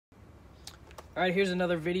All right, here's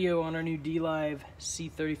another video on our new dLive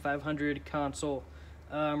C3500 console.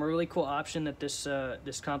 A really cool option that this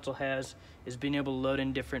console has is being able to load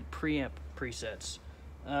in different preamp presets.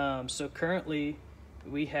 So currently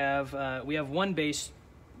we have one bass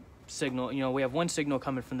signal. We have one signal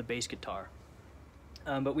coming from the bass guitar,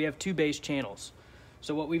 but we have two bass channels.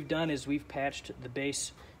 So what we've done is we've patched the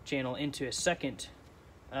bass channel into a second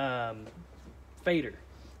fader.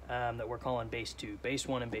 That we're calling bass 2, bass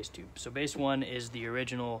 1 and bass 2. So bass 1 is the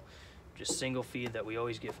original, just single feed that we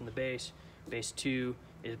always get from the bass. Bass 2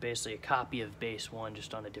 is basically a copy of bass 1,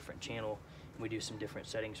 just on a different channel, and we do some different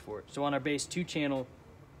settings for it. So on our bass 2 channel,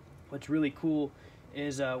 what's really cool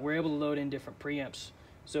is we're able to load in different preamps.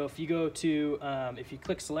 So if you go to, if you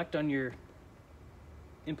click select on your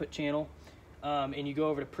input channel, and you go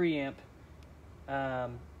over to preamp, a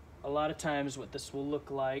lot of times what this will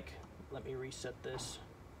look like, let me reset this.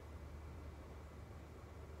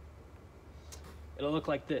 It'll look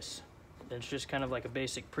like this. It's just kind of like a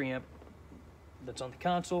basic preamp that's on the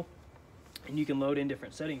console, and you can load in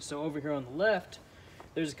different settings. So over here on the left,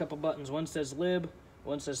 there's a couple buttons. One says lib,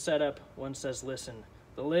 one says setup, one says listen.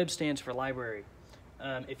 The lib stands for library.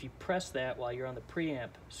 If you press that while you're on the preamp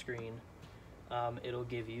screen, it'll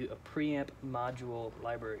give you a preamp module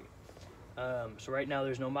library. So right now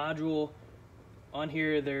there's no module. On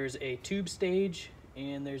here there's a tube stage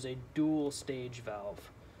and there's a dual stage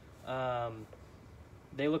valve.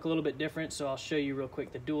 They look a little bit different, so I'll show you real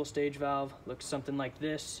quick. The dual stage valve looks something like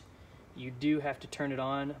this. You do have to turn it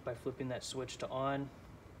on by flipping that switch to on,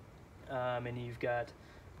 and you've got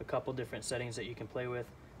a couple different settings that you can play with.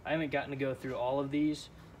 I haven't gotten to go through all of these,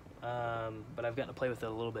 but I've gotten to play with it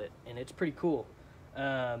a little bit, and it's pretty cool.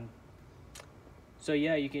 So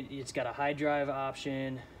yeah, it's got a high drive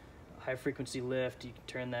option, high frequency lift. You can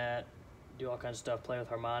turn that, do all kinds of stuff, play with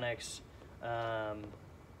harmonics.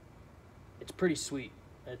 It's pretty sweet.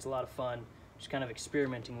 It's a lot of fun, just kind of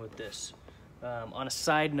experimenting with this. On a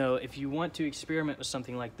side note, if you want to experiment with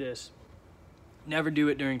something like this, never do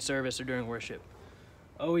it during service or during worship.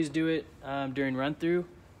 Always do it during run-through.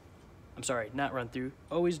 I'm sorry, not run-through.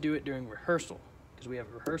 Always do it during rehearsal, because we have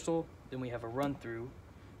a rehearsal, then we have a run-through,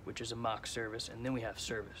 which is a mock service, and then we have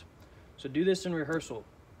service. So do this in rehearsal.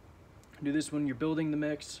 Do this when you're building the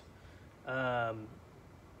mix.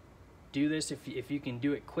 Do this if you can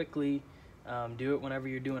do it quickly. Do it whenever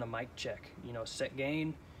you're doing a mic check. Set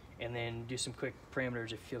gain, and then do some quick parameters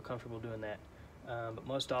if you feel comfortable doing that. But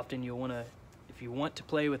most often if you want to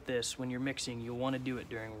play with this when you're mixing, you'll want to do it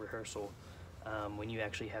during rehearsal, when you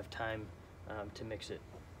actually have time to mix it.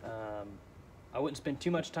 I wouldn't spend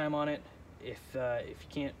too much time on it if you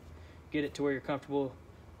can't get it to where you're comfortable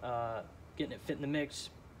getting it fit in the mix.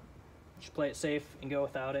 Just play it safe and go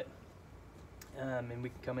without it, and we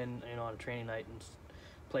can come in on a training night and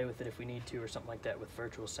play with it if we need to, or something like that, with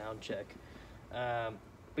virtual sound check. But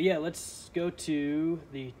yeah, let's go to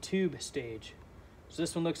the tube stage. So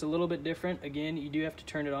this one looks a little bit different. Again, you do have to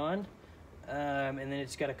turn it on, and then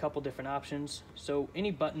it's got a couple different options. So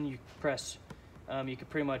any button you press, you can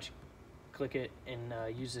pretty much click it and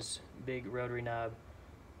use this big rotary knob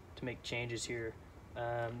to make changes here.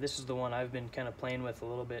 This is the one I've been kind of playing with a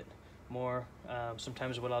little bit more.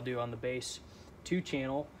 Sometimes what I'll do on the bass 2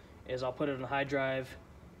 channel is I'll put it on high drive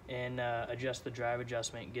and adjust the drive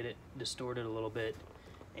adjustment, get it distorted a little bit,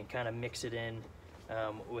 and kind of mix it in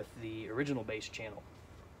with the original bass channel.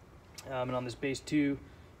 And on this bass 2,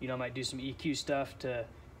 I might do some EQ stuff to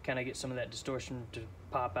kind of get some of that distortion to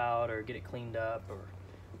pop out, or get it cleaned up, or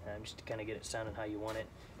just to kind of get it sounding how you want it.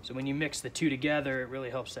 So when you mix the two together, it really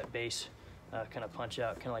helps that bass kind of punch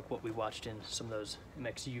out, kind of like what we watched in some of those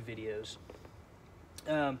MXU videos.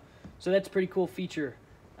 So that's a pretty cool feature.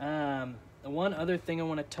 One other thing I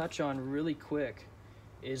want to touch on really quick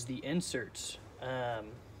is the inserts.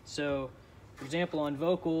 So for example, on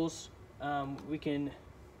vocals, we can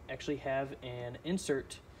actually have an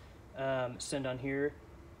insert send on here,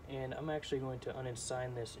 and I'm actually going to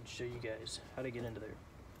unassign this and show you guys how to get into there.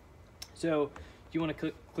 So if you want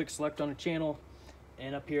to click select on a channel,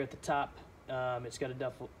 and up here at the top, it's got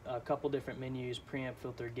a couple different menus: preamp,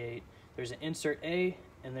 filter, gate. There's an insert A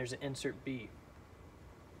and there's an insert B.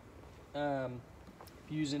 If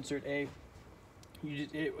you use insert A,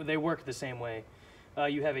 they work the same way.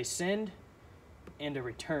 You have a send and a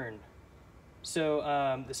return. So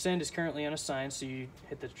the send is currently unassigned, so you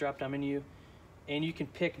hit the drop down menu, and you can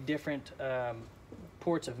pick different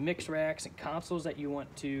ports of mix racks and consoles that you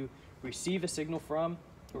want to receive a signal from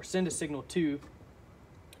or send a signal to.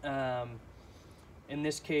 In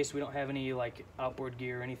this case, we don't have any like outboard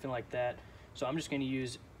gear or anything like that, so I'm just going to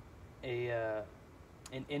use an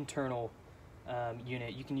internal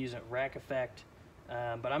unit. You can use a rack effect,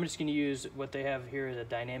 but I'm just going to use what they have here is a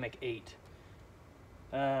dynamic 8.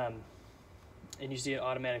 And you see it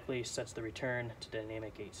automatically sets the return to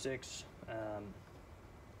dynamic 8.6.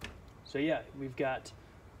 So yeah, we've got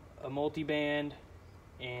a multi-band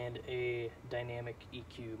and a dynamic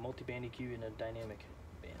EQ, multi-band EQ and a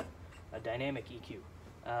dynamic EQ.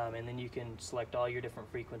 And then you can select all your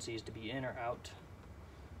different frequencies to be in or out.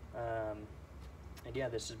 And yeah,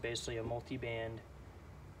 this is basically a multi-band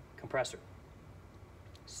compressor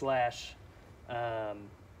slash I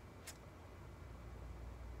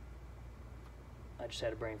just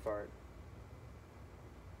had a brain fart.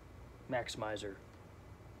 Maximizer.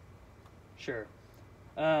 Sure.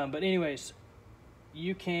 But anyways,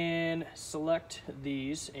 you can select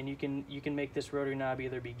these, and you can make this rotary knob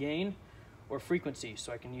either be gain or frequency.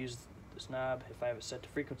 So I can use this knob if I have it set to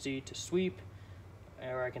frequency to sweep,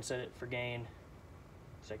 or I can set it for gain.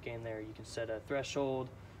 Set gain there. You can set a threshold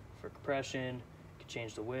for compression. You can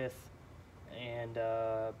change the width, and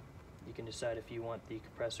you can decide if you want the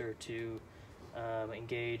compressor to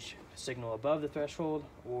engage signal above the threshold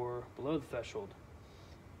or below the threshold.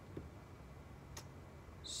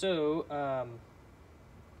 So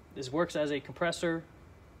this works as a compressor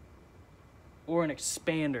or an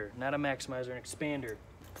expander, not a maximizer, an expander.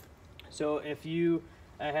 So if you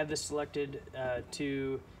have this selected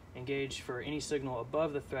to engage for any signal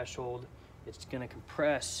above the threshold, it's going to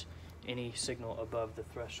compress any signal above the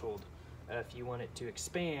threshold. If you want it to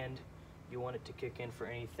expand, you want it to kick in for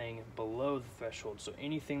anything below the threshold. So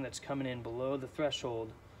anything that's coming in below the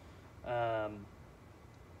threshold will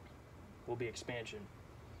be expansion.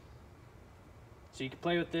 So you can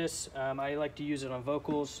play with this. I like to use it on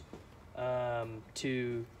vocals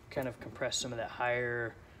to kind of compress some of that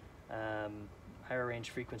higher range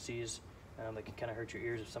frequencies that can kind of hurt your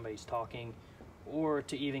ears if somebody's talking, or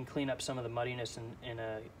to even clean up some of the muddiness in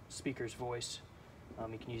a speaker's voice.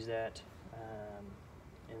 You can use that.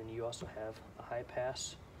 And then you also have a high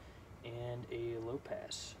pass and a low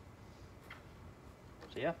pass.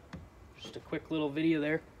 So yeah, just a quick little video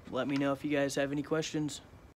there. Let me know if you guys have any questions.